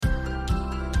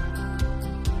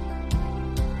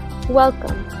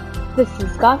Welcome. This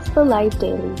is Gospel Light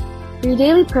Daily, your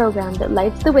daily program that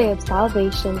lights the way of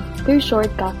salvation through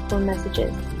short gospel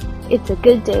messages. It's a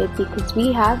good day because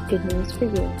we have good news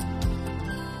for you.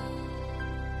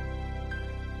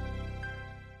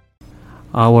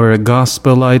 Our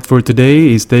Gospel Light for today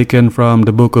is taken from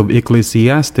the book of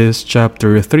Ecclesiastes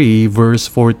chapter 3 verse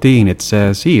 14. It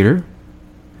says here,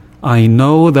 I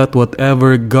know that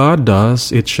whatever God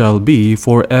does, it shall be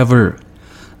forever.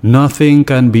 Nothing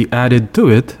can be added to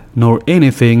it, nor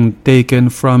anything taken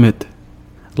from it.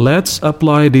 Let's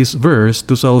apply this verse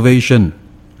to salvation.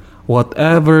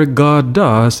 Whatever God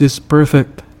does is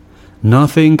perfect.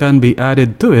 Nothing can be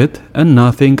added to it, and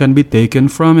nothing can be taken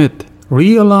from it.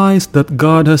 Realize that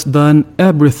God has done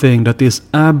everything that is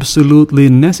absolutely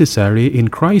necessary in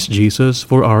Christ Jesus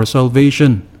for our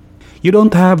salvation. You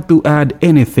don't have to add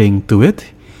anything to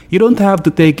it. You don't have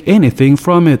to take anything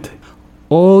from it.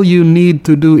 All you need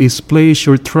to do is place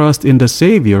your trust in the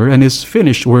Savior and His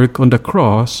finished work on the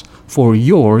cross for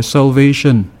your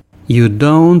salvation. You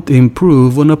don't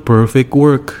improve on a perfect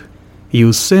work.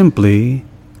 You simply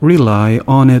rely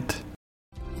on it.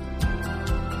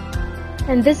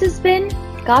 And this has been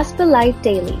Gospel Light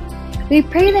Daily. We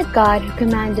pray that God who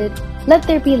commanded, "Let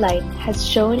there be light," has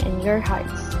shone in your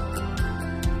hearts.